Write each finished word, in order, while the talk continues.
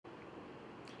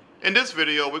In this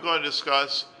video, we're going to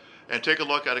discuss and take a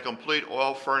look at a complete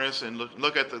oil furnace and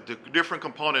look at the different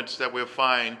components that we'll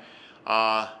find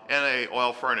in an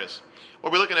oil furnace.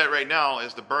 What we're looking at right now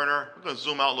is the burner. We're going to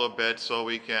zoom out a little bit so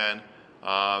we can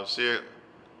see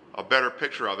a better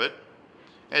picture of it.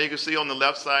 And you can see on the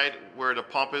left side where the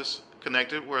pump is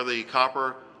connected, where the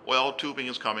copper oil tubing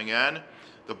is coming in.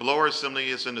 The blower assembly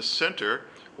is in the center,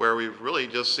 where we really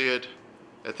just see it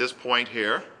at this point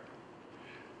here.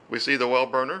 We see the oil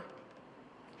burner,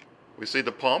 we see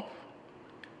the pump,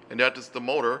 and that is the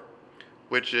motor,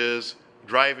 which is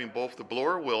driving both the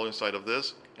blower wheel inside of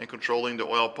this and controlling the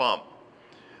oil pump.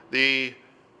 The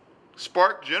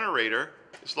spark generator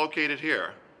is located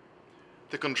here.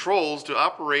 The controls to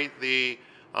operate the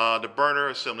burner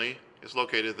assembly is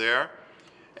located there.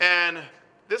 And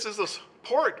this is the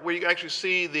port where you actually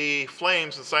see the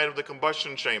flames inside of the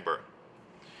combustion chamber.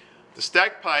 The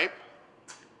stack pipe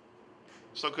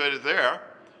is located there,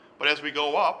 but as we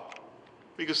go up,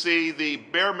 we can see the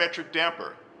barometric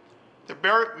damper. The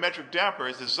barometric damper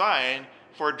is designed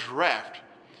for draft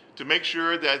to make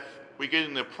sure that we get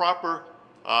in the proper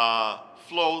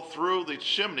flow through the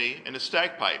chimney and the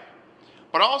stack pipe.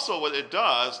 But also what it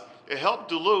does, it helps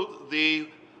dilute the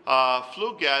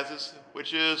flue gases,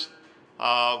 which is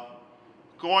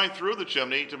going through the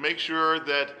chimney to make sure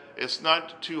that it's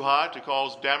not too hot to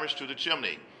cause damage to the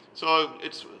chimney. So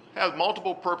it has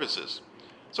multiple purposes.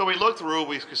 So we look through,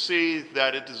 we can see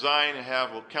that it's designed to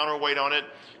have a counterweight on it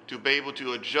to be able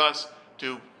to adjust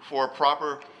for a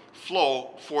proper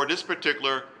flow for this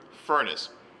particular furnace.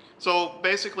 So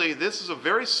basically this is a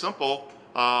very simple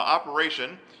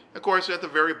operation. Of course, at the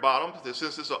very bottom, since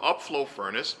this is an upflow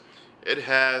furnace, it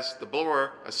has the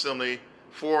blower assembly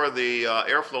for the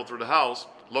airflow through the house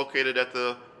located at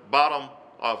the bottom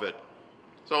of it.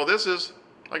 So this is,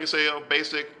 like I say, a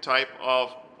basic type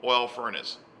of oil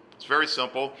furnace. It's very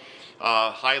simple.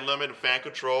 High limit fan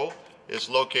control is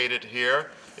located here.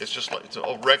 It's just like it's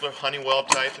a regular Honeywell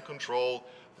type to control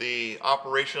the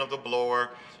operation of the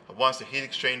blower once the heat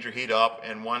exchanger heat up,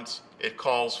 and once it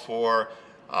calls for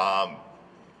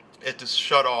it to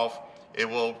shut off, it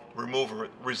will remove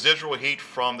residual heat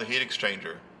from the heat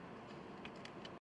exchanger.